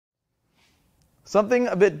Something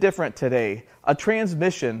a bit different today, a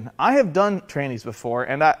transmission. I have done trannies before,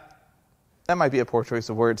 and that might be a poor choice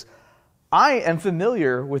of words. I am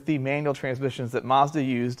familiar with the manual transmissions that Mazda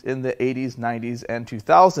used in the 80s, 90s, and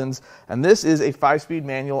 2000s, and this is a 5-speed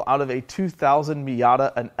manual out of a 2000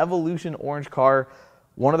 Miata, an Evolution orange car,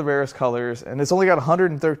 one of the rarest colors, and it's only got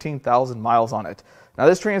 113,000 miles on it. Now,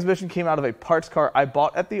 this transmission came out of a parts car I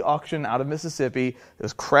bought at the auction out of Mississippi. It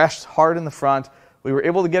was crashed hard in the front. We were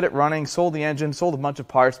able to get it running, sold the engine, sold a bunch of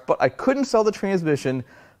parts, but I couldn't sell the transmission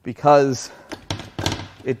because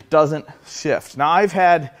it doesn't shift. Now, I've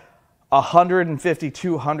had 150,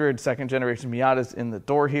 200 second-generation Miatas in the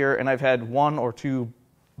door here, and I've had 1 or 2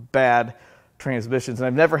 bad transmissions, and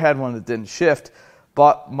I've never had one that didn't shift.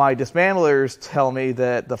 But my dismantlers tell me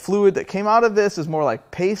that the fluid that came out of this is more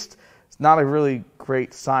like paste. It's not a really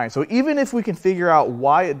great sign. So even if we can figure out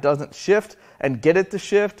why it doesn't shift and get it to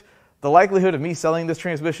shift, the likelihood of me selling this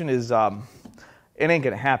transmission is, it ain't going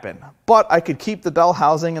to happen. But I could keep the bell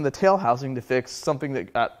housing and the tail housing to fix something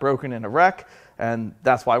that got broken in a wreck, and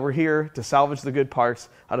that's why we're here, to salvage the good parts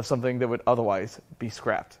out of something that would otherwise be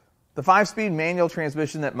scrapped. The 5-speed manual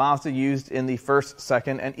transmission that Mazda used in the first,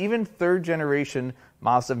 second, and even third generation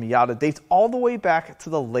Mazda Miata dates all the way back to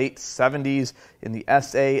the late 70s in the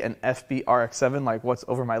SA and FB RX-7, like what's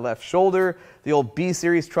over my left shoulder, the old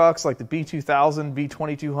B-series trucks like the B2000,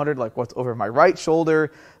 B2200, like what's over my right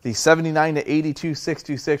shoulder, the 79 to 82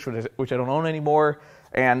 626, which I don't own anymore,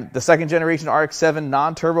 and the second generation RX-7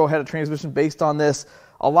 non-turbo had a transmission based on this.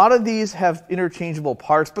 A lot of these have interchangeable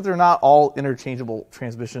parts, but they're not all interchangeable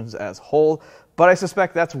transmissions as whole. But I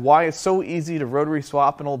suspect that's why it's so easy to rotary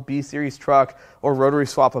swap an old B-series truck or rotary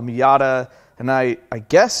swap a Miata. And I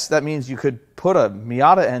guess that means you could put a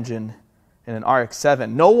Miata engine in an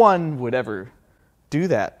RX-7. No one would ever do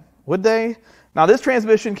that, would they? Now, this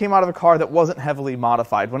transmission came out of a car that wasn't heavily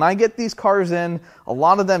modified. When I get these cars in, a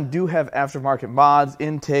lot of them do have aftermarket mods,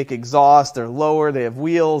 intake, exhaust, they're lower, they have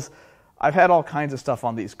wheels. I've had all kinds of stuff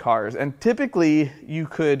on these cars, and typically you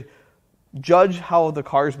could judge how the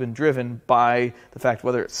car's been driven by the fact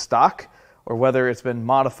whether it's stock or whether it's been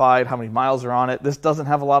modified, how many miles are on it. This doesn't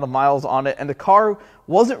have a lot of miles on it, and the car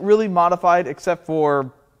wasn't really modified except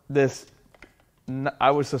for this,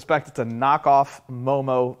 I would suspect it's a knockoff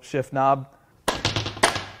Momo shift knob.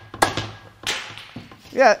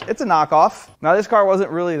 Yeah, it's a knockoff. Now, this car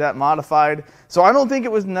wasn't really that modified, so I don't think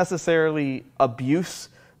it was necessarily abuse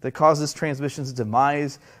that caused this transmission's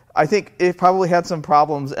demise. I think it probably had some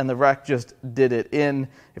problems and the wreck just did it in.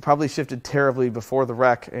 It probably shifted terribly before the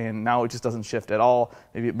wreck and now it just doesn't shift at all.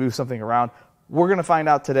 Maybe it moves something around. We're going to find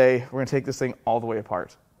out today. We're going to take this thing all the way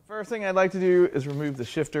apart. The first thing I'd like to do is remove the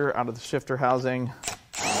shifter out of the shifter housing.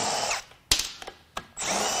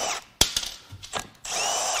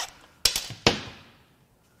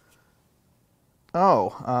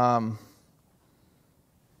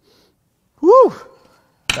 Whew!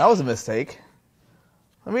 That was a mistake.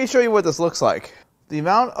 Let me show you what this looks like. The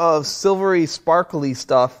amount of silvery, sparkly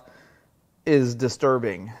stuff is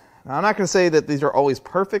disturbing. Now, I'm not going to say that these are always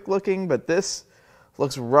perfect looking, but this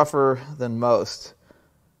looks rougher than most.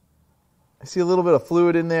 I see a little bit of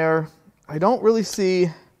fluid in there. I don't really see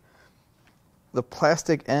the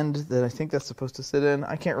plastic end that I think that's supposed to sit in.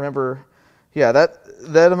 I can't remember. Yeah,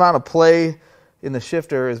 that amount of play in the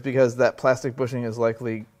shifter is because that plastic bushing is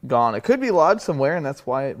likely gone. It could be lodged somewhere, and that's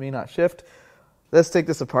why it may not shift. Let's take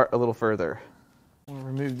this apart a little further. We'll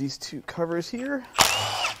remove these 2 covers here.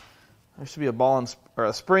 There should be a ball or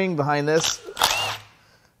a spring behind this.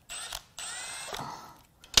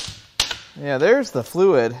 Yeah, there's the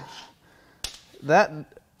fluid. That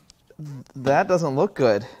doesn't look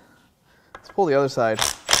good. Let's pull the other side.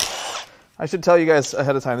 I should tell you guys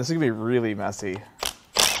ahead of time, this is going to be really messy.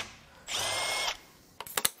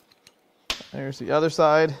 There's the other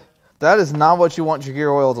side. That is not what you want your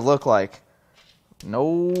gear oil to look like.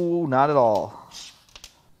 No, not at all.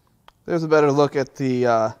 There's a better look at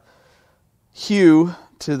the hue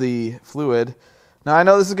to the fluid. Now, I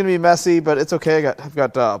know this is going to be messy, but it's okay. I've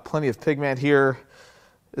got plenty of pigment here.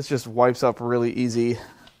 This just wipes up really easy.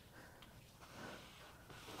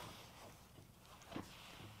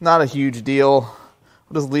 Not a huge deal.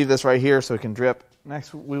 We'll just leave this right here so it can drip.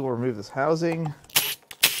 Next, we will remove this housing.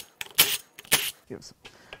 Give it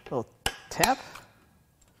a little tap.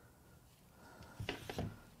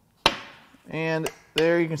 And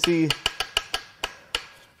there you can see,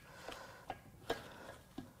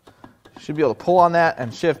 should be able to pull on that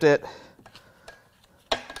and shift it.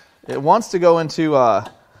 It wants to go into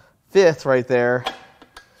fifth right there,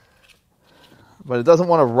 but it doesn't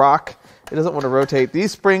want to rock. It doesn't want to rotate.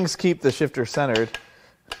 These springs keep the shifter centered,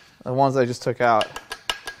 the ones I just took out.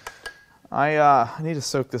 I need to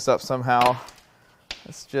soak this up somehow.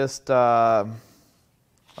 Let's just, I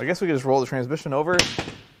guess we could just roll the transmission over.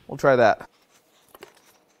 We'll try that.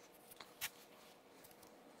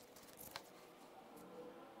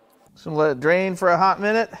 Just gonna let it drain for a hot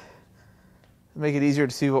minute. Make it easier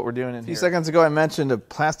to see what we're doing in here. A few seconds ago I mentioned a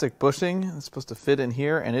plastic bushing. It's supposed to fit in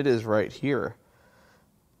here, and it is right here.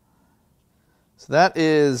 So that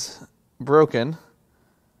is broken.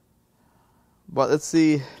 But let's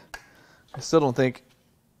see. I still don't think,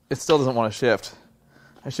 it still doesn't want to shift.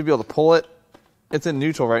 I should be able to pull it. It's in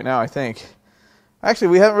neutral right now, I think. Actually,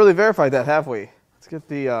 we haven't really verified that, have we? Let's get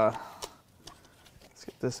the, let's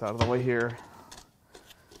get this out of the way here.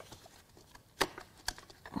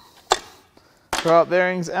 Throw out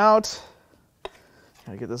bearings out.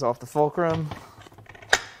 Gotta get this off the fulcrum.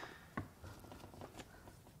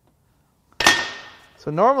 So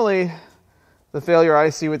normally, the failure I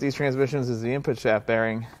see with these transmissions is the input shaft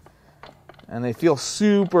bearing. And they feel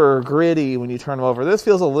super gritty when you turn them over. This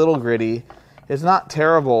feels a little gritty. It's not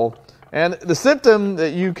terrible. And the symptom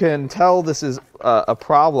that you can tell this is a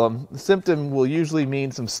problem, the symptom will usually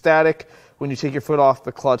mean some static when you take your foot off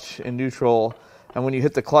the clutch in neutral. And when you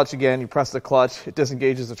hit the clutch again, you press the clutch, it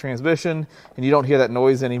disengages the transmission, and you don't hear that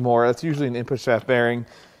noise anymore. That's usually an input shaft bearing.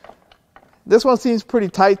 This one seems pretty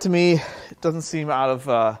tight to me. It doesn't seem out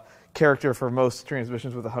of character for most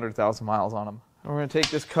transmissions with 100,000 miles on them. We're going to take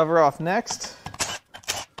this cover off next.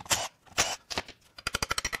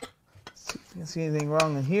 See if you can see anything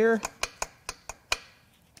wrong in here.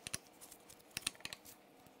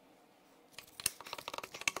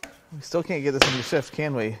 We still can't get this into shift,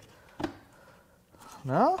 can we?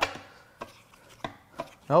 No?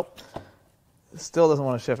 Nope. It still doesn't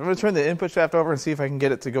want to shift. I'm going to turn the input shaft over and see if I can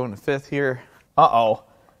get it to go into fifth here. Uh-oh.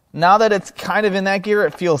 Now that it's kind of in that gear,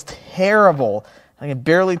 it feels terrible. I can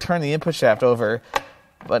barely turn the input shaft over,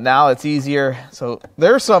 but now it's easier. So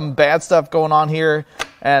there's some bad stuff going on here.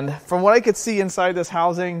 And from what I could see inside this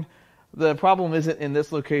housing, the problem isn't in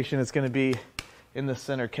this location. It's going to be in the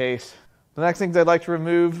center case. The next things I'd like to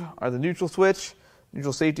remove are the neutral switch,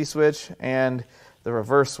 neutral safety switch, and the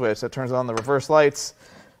reverse switch that turns on the reverse lights.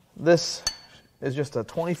 This is just a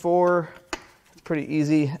 24. It's pretty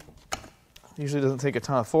easy. Usually doesn't take a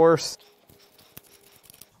ton of force.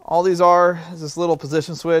 All these are is this little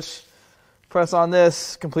position switch. Press on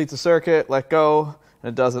this, completes the circuit, let go, and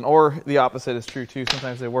it doesn't. Or the opposite is true too.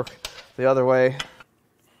 Sometimes they work the other way.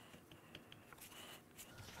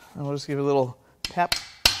 And we'll just give it a little tap.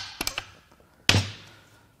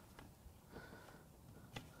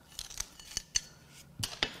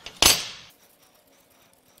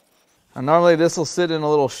 And normally this will sit in a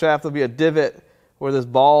little shaft. There'll be a divot where this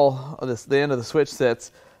ball, the end of the switch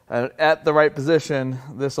sits. And at the right position,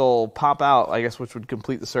 this will pop out, I guess, which would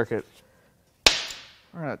complete the circuit.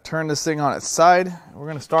 We're going to turn this thing on its side. We're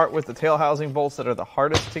going to start with the tail housing bolts that are the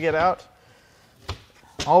hardest to get out.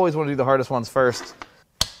 Always want to do the hardest ones first.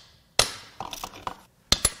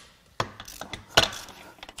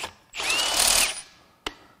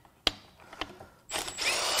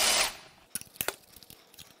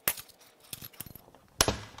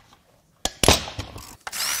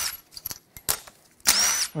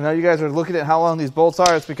 Now you guys are looking at how long these bolts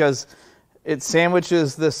are. It's because it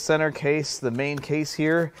sandwiches this center case, the main case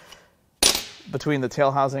here, between the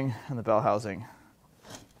tail housing and the bell housing.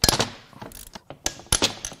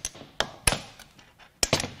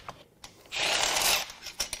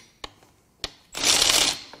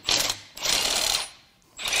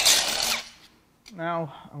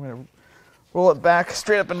 Now I'm going to roll it back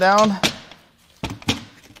straight up and down.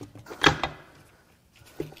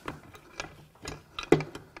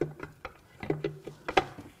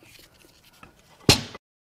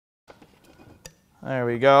 There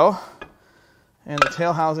we go. And the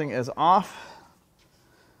tail housing is off.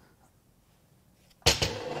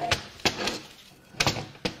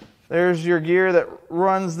 There's your gear that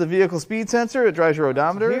runs the vehicle speed sensor. It drives your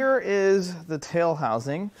odometer. Here is the tail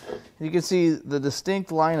housing. You can see the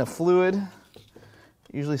distinct line of fluid.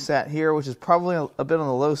 Usually sat here, which is probably a bit on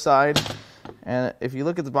the low side. And if you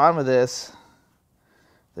look at the bottom of this,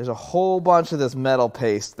 there's a whole bunch of this metal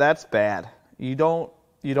paste. That's bad. You don't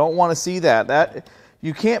want to see that.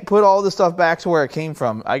 You can't put all this stuff back to where it came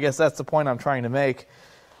from. I guess that's the point I'm trying to make.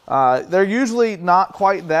 They're usually not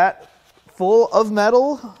quite that full of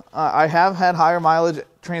metal. I have had higher mileage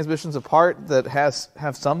transmissions apart that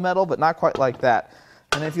have some metal, but not quite like that.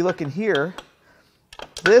 And if you look in here,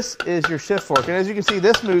 this is your shift fork. And as you can see,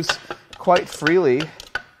 this moves quite freely.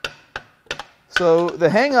 So the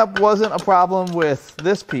hang-up wasn't a problem with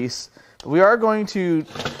this piece. But we are going to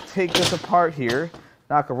take this apart here.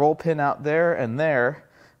 Knock a roll pin out there and there.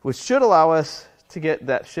 which should allow us to get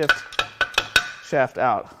that shift shaft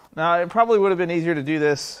out. Now, it probably would have been easier to do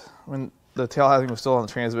this when the tail housing was still on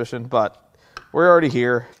the transmission, but we're already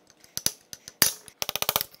here.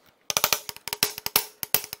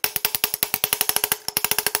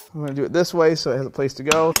 I'm going to do it this way so it has a place to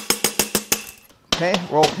go. Okay,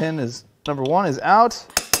 roll pin is number 1 is out.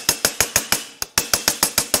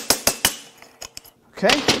 Okay,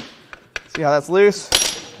 see how that's loose?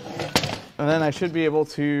 And then I should be able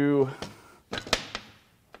to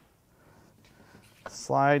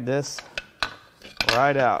slide this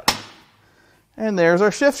right out. And there's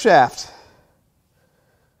our shift shaft.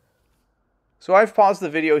 So I've paused the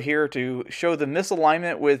video here to show the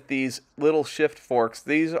misalignment with these little shift forks.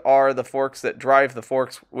 These are the forks that drive the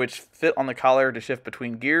forks which fit on the collar to shift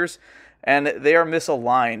between gears, and they are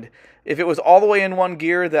misaligned. If it was all the way in one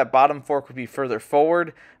gear, that bottom fork would be further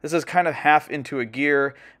forward. This is kind of half into a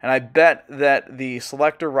gear, and I bet that the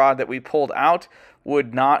selector rod that we pulled out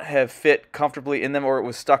would not have fit comfortably in them, or it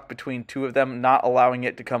was stuck between two of them, not allowing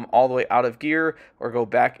it to come all the way out of gear or go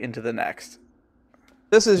back into the next.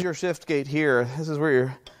 This is your shift gate here. This is where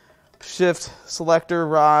your shift selector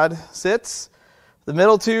rod sits. The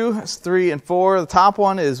middle two is 3 and 4. The top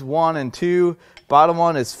one is 1 and 2. Bottom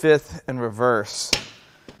one is 5th and reverse.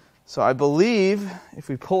 So I believe if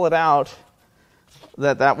we pull it out,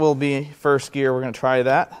 that will be first gear. We're going to try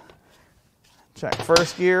that. Check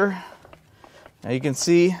first gear. Now you can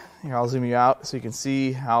see, here I'll zoom you out so you can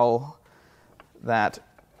see how that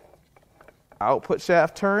output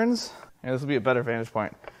shaft turns. And this will be a better vantage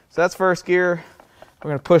point. So that's first gear. We're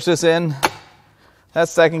going to push this in.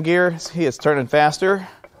 That's second gear. See, it's turning faster.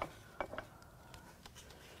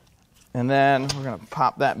 And then we're going to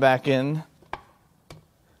pop that back in.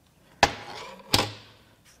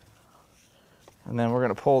 And then we're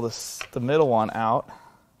going to pull the middle one out.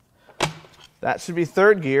 That should be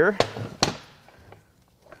third gear.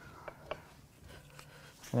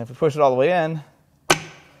 And if we push it all the way in,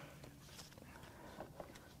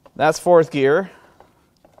 that's fourth gear.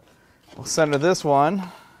 We'll center this one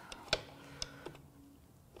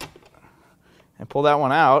and pull that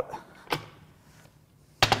one out.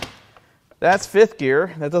 That's fifth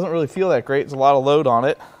gear. That doesn't really feel that great. There's a lot of load on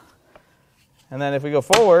it. And then if we go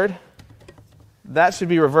forward, that should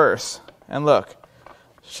be reverse. And look,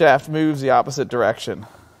 shaft moves the opposite direction.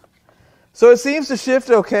 So it seems to shift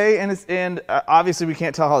okay, and obviously we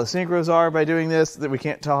can't tell how the synchros are by doing this, that we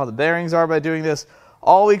can't tell how the bearings are by doing this.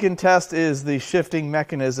 All we can test is the shifting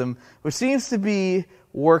mechanism, which seems to be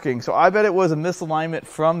working. So I bet it was a misalignment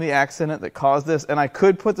from the accident that caused this, and I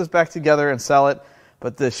could put this back together and sell it,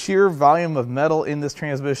 but the sheer volume of metal in this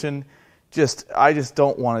transmission, I just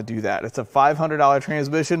don't want to do that. It's a $500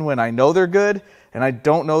 transmission when I know they're good, and I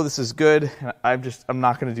don't know this is good, and I'm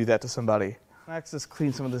not going to do that to somebody. Next, let's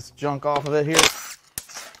clean some of this junk off of it here.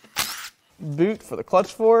 Boot for the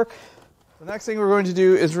clutch fork. The next thing we're going to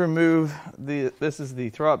do is remove this is the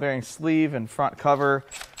throwout bearing sleeve and front cover.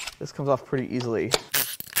 This comes off pretty easily.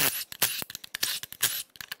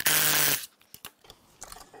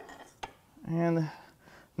 And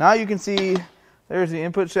now you can see there's the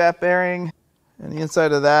input shaft bearing, and the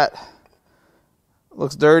inside of that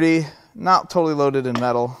looks dirty, not totally loaded in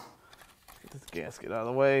metal. Get this gasket out of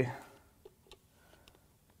the way.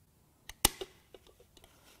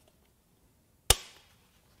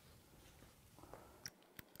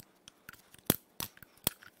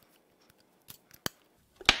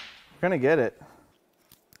 We're gonna get it.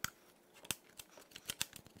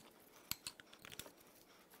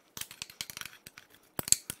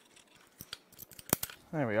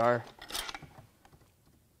 There we are.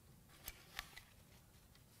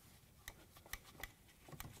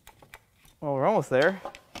 Well, we're almost there.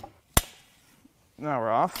 Now we're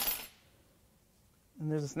off.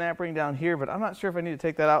 And there's a snap ring down here, but I'm not sure if I need to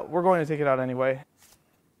take that out. We're going to take it out anyway.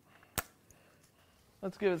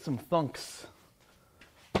 Let's give it some thunks.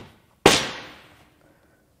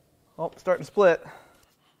 Oh, starting to split.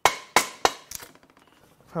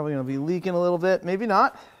 Probably going to be leaking a little bit. Maybe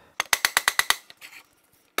not.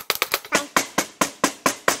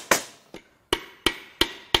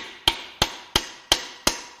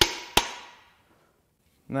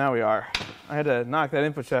 Now we are. I had to knock that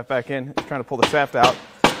input shaft back in, trying to pull the shaft out.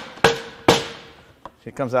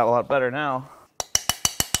 It comes out a lot better now.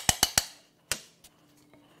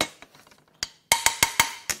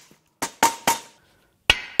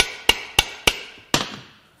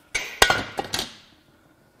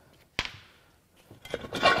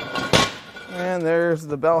 And there's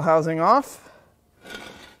the bell housing off.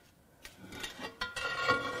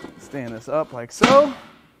 Stand this up like so.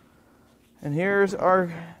 And here's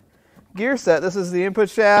our gear set. This is the input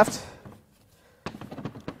shaft.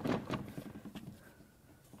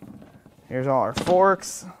 Here's all our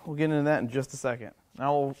forks. We'll get into that in just a second.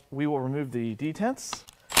 Now we will remove the detents.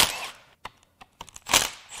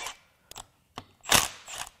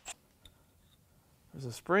 There's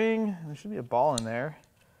a spring. There should be a ball in there.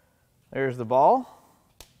 There's the ball.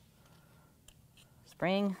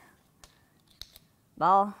 Spring,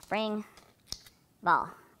 ball, spring, ball. All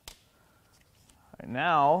right,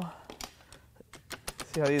 now,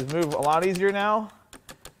 see how these move a lot easier now?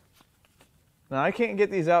 Now I can't get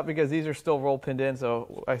these out because these are still roll pinned in,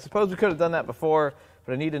 so I suppose we could have done that before,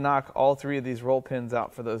 but I need to knock all 3 of these roll pins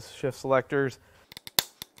out for those shift selectors.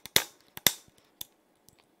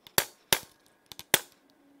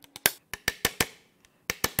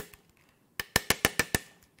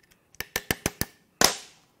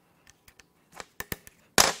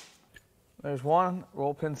 There's one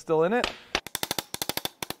roll pin still in it.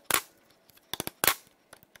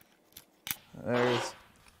 There's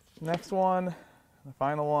the next one, the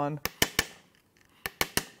final one.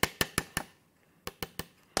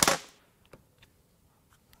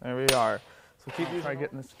 There we are. So keep trying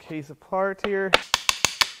getting this case apart here.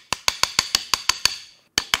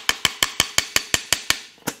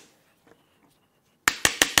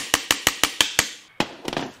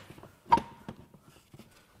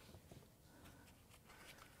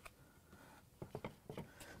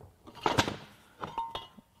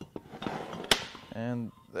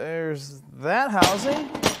 And there's that housing.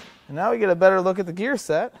 And now we get a better look at the gear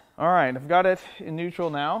set. All right, I've got it in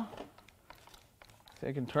neutral now. So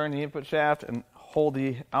I can turn the input shaft and hold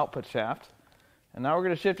the output shaft. And now we're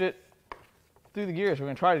going to shift it through the gears. We're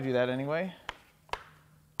going to try to do that anyway.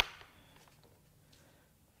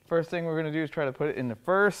 First thing we're going to do is try to put it into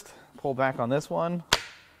first. Pull back on this one.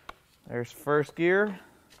 There's first gear.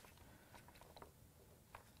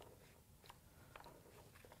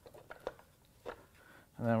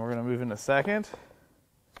 And then we're going to move into second.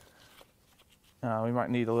 We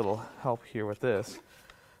might need a little help here with this.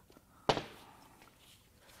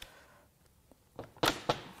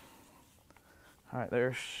 All right,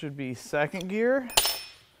 there should be second gear.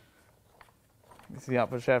 You see the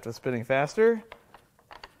output shaft is spinning faster.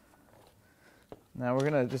 Now we're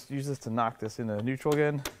going to just use this to knock this into neutral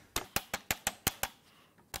again.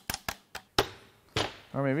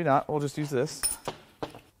 Or maybe not, we'll just use this.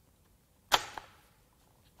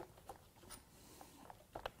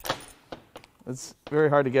 It's very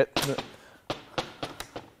hard to get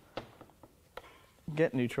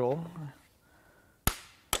neutral.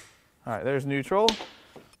 All right, there's neutral.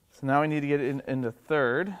 So now we need to get it into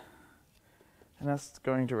third. And that's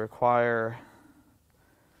going to require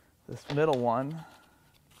this middle one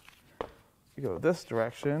to go this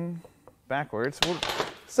direction, backwards.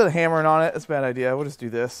 Instead of hammering on it, it's a bad idea. We'll just do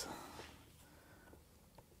this.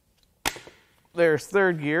 There's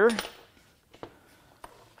third gear.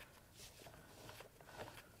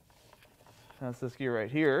 That's this gear right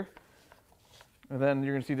here. And then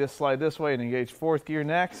you're going to see this slide this way and engage fourth gear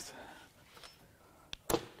next.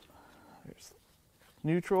 There's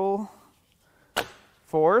neutral,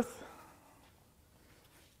 fourth.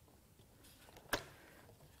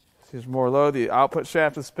 There's more low. The output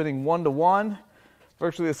shaft is spinning 1 to 1,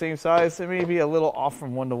 virtually the same size. It may be a little off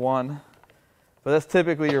from 1 to 1, but that's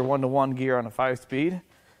typically your 1 to 1 gear on a 5-speed.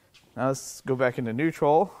 Now let's go back into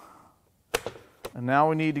neutral. And now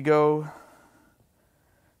we need to go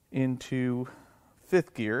into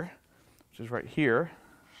fifth gear, which is right here.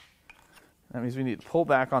 That means we need to pull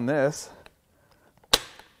back on this.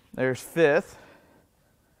 There's fifth.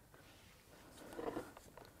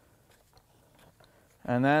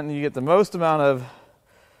 And then you get the most amount of,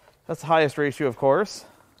 that's the highest ratio, of course.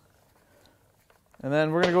 And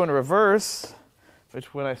then we're going to go into reverse,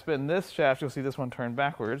 which when I spin this shaft, you'll see this one turn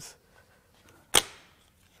backwards.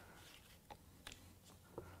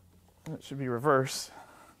 And it should be reverse.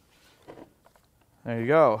 There you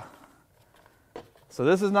go. So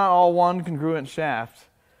this is not all one congruent shaft.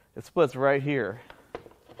 It splits right here.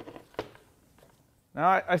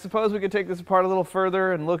 Now I suppose we could take this apart a little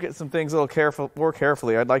further and look at some things a little more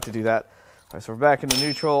carefully. I'd like to do that. All right, so we're back into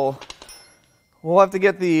neutral. We'll have to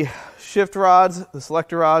get the shift rods, the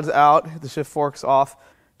selector rods out, the shift forks off.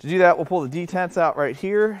 To do that, we'll pull the detents out right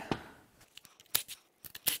here.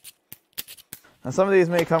 Now some of these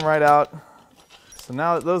may come right out. So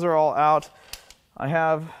now that those are all out, I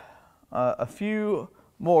have a few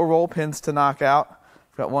more roll pins to knock out.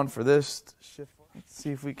 I've got one for this shift. Let's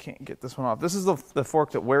see if we can't get this one off. This is the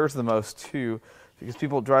fork that wears the most too, because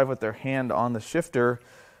people drive with their hand on the shifter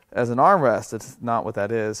as an armrest. It's not what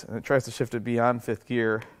that is. And it tries to shift it beyond fifth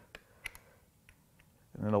gear.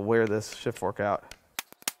 and it'll wear this shift fork out.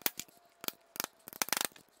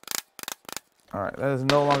 All right, that is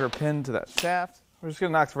no longer pinned to that shaft. We're just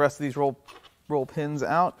gonna knock the rest of these roll pins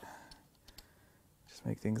out. Just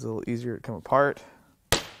make things a little easier to come apart.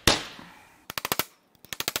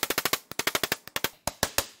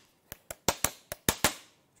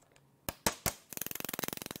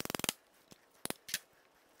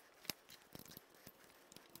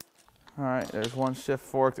 All right, there's one shift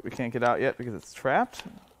fork that we can't get out yet because it's trapped.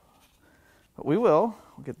 But we will.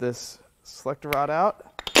 We'll get this selector rod out.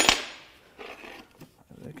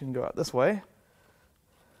 It can go out this way.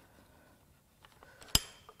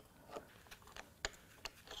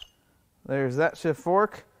 There's that shift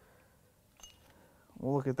fork.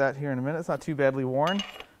 We'll look at that here in a minute. It's not too badly worn.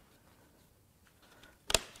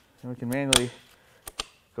 And we can manually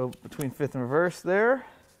go between fifth and reverse there.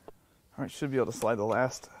 All right, should be able to slide the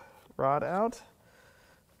last rod out.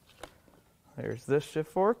 There's this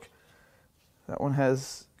shift fork. That one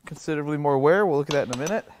has considerably more wear. We'll look at that in a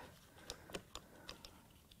minute.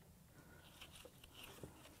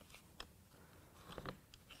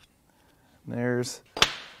 There's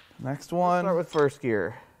the next one. Let's start with first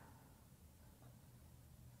gear.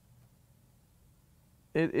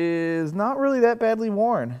 It is not really that badly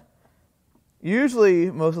worn. Usually,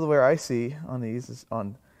 most of the wear I see on these is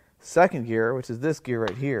on second gear, which is this gear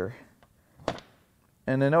right here.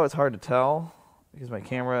 And I know it's hard to tell because my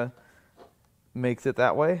camera makes it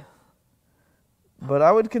that way. But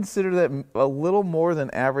I would consider that a little more than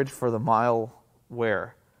average for the mile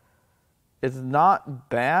wear. It's not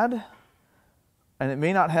bad, and it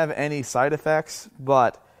may not have any side effects,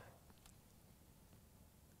 but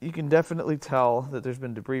you can definitely tell that there's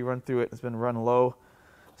been debris run through it. It's been run low.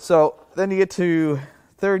 So then you get to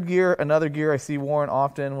third gear, another gear I see worn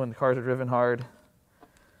often when the cars are driven hard.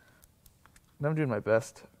 And I'm doing my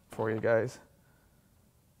best for you guys.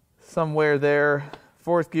 Somewhere there.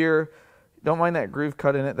 Fourth gear, don't mind that groove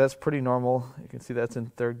cut in it. That's pretty normal. You can see that's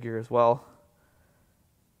in third gear as well.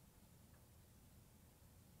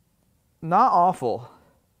 Not awful.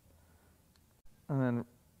 And then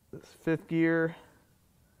this fifth gear,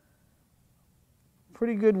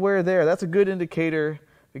 pretty good wear there. That's a good indicator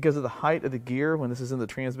because of the height of the gear when this is in the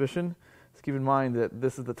transmission. Just keep in mind that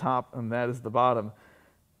this is the top and that is the bottom.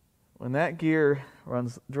 When that gear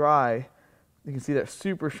runs dry, you can see that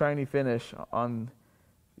super shiny finish on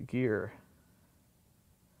the gear.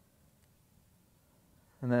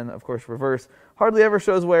 And then, of course, reverse. Hardly ever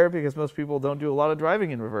shows wear because most people don't do a lot of driving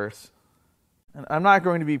in reverse. And I'm not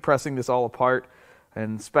going to be pressing this all apart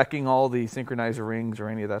and speccing all the synchronizer rings or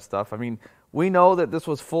any of that stuff. I mean, we know that this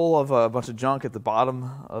was full of a bunch of junk at the bottom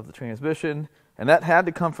of the transmission, and that had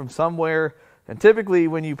to come from somewhere. And typically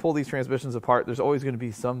when you pull these transmissions apart, there's always going to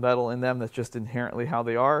be some metal in them. That's just inherently how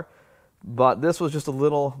they are. But this was just a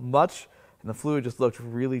little much, and the fluid just looked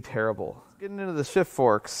really terrible. Getting into the shift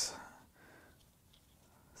forks.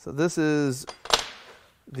 So this is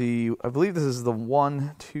I believe this is the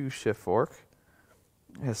 1-2 shift fork.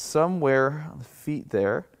 It has some wear on the feet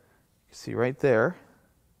there. You can see right there.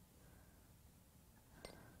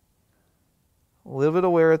 A little bit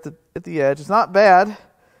of wear at the edge. It's not bad,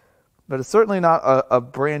 but it's certainly not a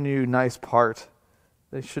brand new nice part.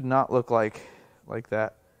 They should not look like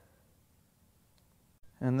that.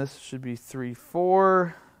 And this should be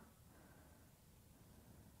 3-4.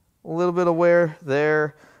 A little bit of wear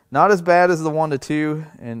there. Not as bad as the 1-2,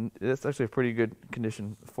 and it's actually a pretty good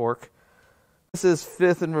condition fork. This is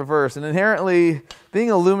fifth and reverse, and inherently, being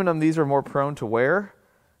aluminum, these are more prone to wear.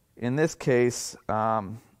 In this case,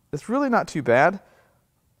 it's really not too bad.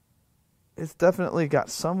 It's definitely got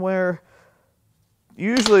some wear.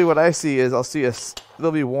 Usually what I see is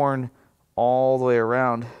they'll be worn all the way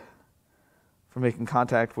around from making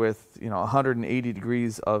contact with 180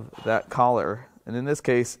 degrees of that collar. And in this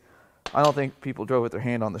case, I don't think people drove with their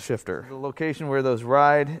hand on the shifter. The location where those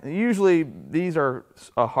ride, usually these are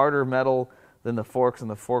a harder metal than the forks, and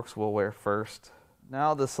the forks will wear first.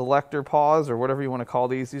 Now the selector paws, or whatever you want to call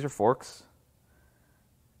these are forks.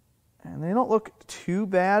 And they don't look too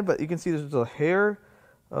bad, but you can see there's a hair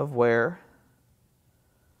of wear.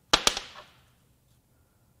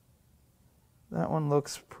 That one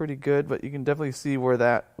looks pretty good, but you can definitely see where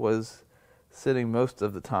that was sitting most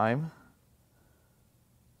of the time.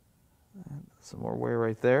 And some more wear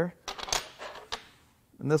right there.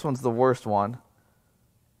 And this one's the worst one.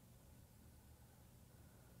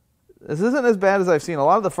 This isn't as bad as I've seen. A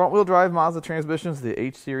lot of the front-wheel drive Mazda transmissions, the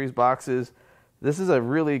H-Series boxes, this is a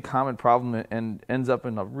really common problem and ends up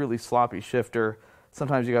in a really sloppy shifter.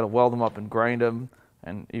 Sometimes you got to weld them up and grind them,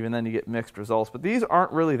 and even then you get mixed results. But these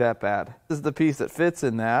aren't really that bad. This is the piece that fits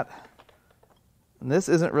in that. And this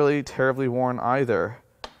isn't really terribly worn either.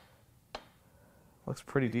 Looks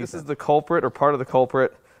pretty decent. This is the culprit, or part of the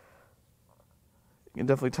culprit. You can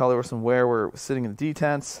definitely tell there was some wear where it was sitting in the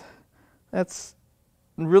detents. That's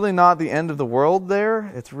really not the end of the world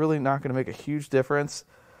there. It's really not going to make a huge difference.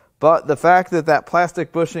 But the fact that that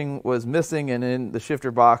plastic bushing was missing and in the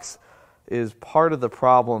shifter box is part of the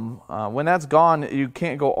problem. When that's gone, you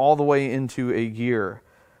can't go all the way into a gear.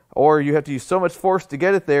 Or you have to use so much force to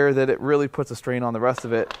get it there that it really puts a strain on the rest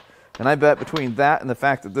of it. And I bet between that and the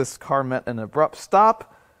fact that this car met an abrupt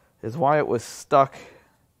stop is why it was stuck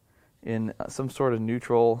in some sort of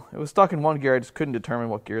neutral. It was stuck in one gear. I just couldn't determine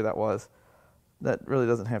what gear that was. That really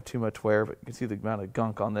doesn't have too much wear, but you can see the amount of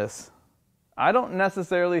gunk on this. I don't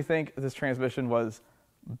necessarily think this transmission was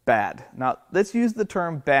bad. Now, let's use the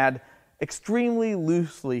term bad extremely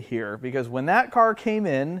loosely here, because when that car came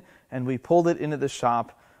in and we pulled it into the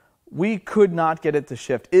shop, we could not get it to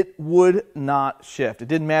shift. It would not shift. It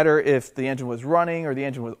didn't matter if the engine was running or the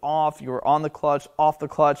engine was off, you were on the clutch, off the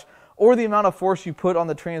clutch, or the amount of force you put on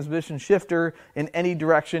the transmission shifter in any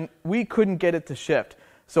direction, we couldn't get it to shift.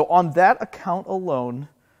 So on that account alone,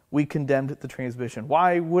 we condemned the transmission.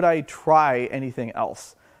 Why would I try anything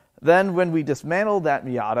else? Then when we dismantled that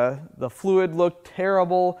Miata, the fluid looked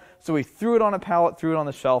terrible, so we threw it on a pallet, threw it on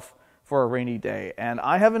the shelf for a rainy day. And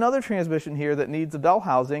I have another transmission here that needs a bell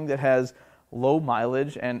housing that has low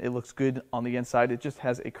mileage, and it looks good on the inside. It just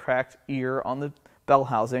has a cracked ear on the bell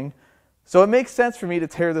housing. So it makes sense for me to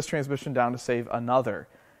tear this transmission down to save another.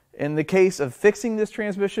 In the case of fixing this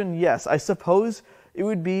transmission, yes, I suppose it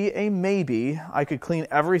would be a maybe. I could clean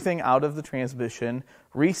everything out of the transmission,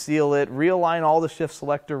 reseal it, realign all the shift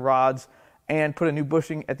selector rods, and put a new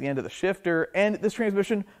bushing at the end of the shifter, and this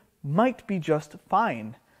transmission might be just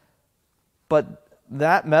fine. But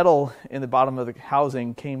that metal in the bottom of the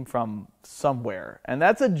housing came from somewhere, and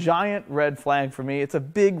that's a giant red flag for me. It's a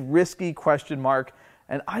big, risky question mark,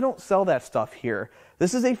 and I don't sell that stuff here.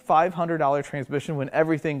 This is a $500 transmission when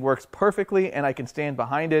everything works perfectly and I can stand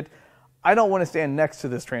behind it. I don't want to stand next to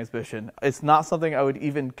this transmission. It's not something I would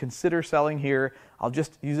even consider selling here. I'll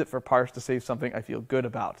just use it for parts to save something I feel good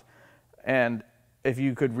about. And if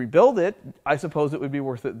you could rebuild it, I suppose it would be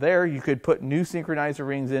worth it there. You could put new synchronizer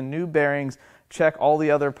rings in, new bearings, check all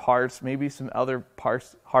the other parts, maybe some other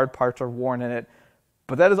parts, hard parts are worn in it.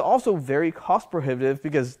 But that is also very cost prohibitive,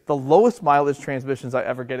 because the lowest mileage transmissions I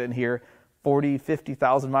ever get in here, 40,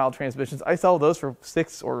 50,000 mile transmissions, I sell those for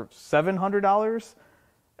 $600 or $700.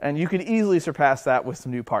 And you could easily surpass that with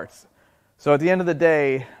some new parts. So at the end of the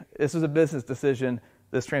day, this was a business decision.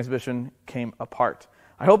 This transmission came apart.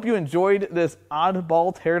 I hope you enjoyed this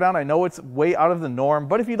oddball teardown. I know it's way out of the norm,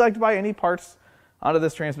 but if you'd like to buy any parts out of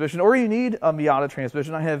this transmission, or you need a Miata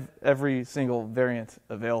transmission, I have every single variant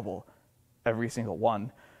available, every single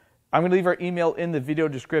one. I'm going to leave our email in the video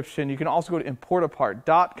description. You can also go to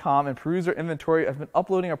importapart.com and peruse our inventory. I've been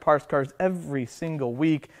uploading our parts cards every single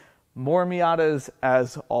week. More Miatas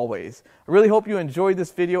as always. I really hope you enjoyed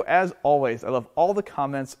this video as always. I love all the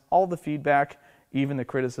comments, all the feedback, even the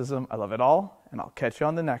criticism. I love it all, and I'll catch you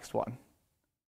on the next one.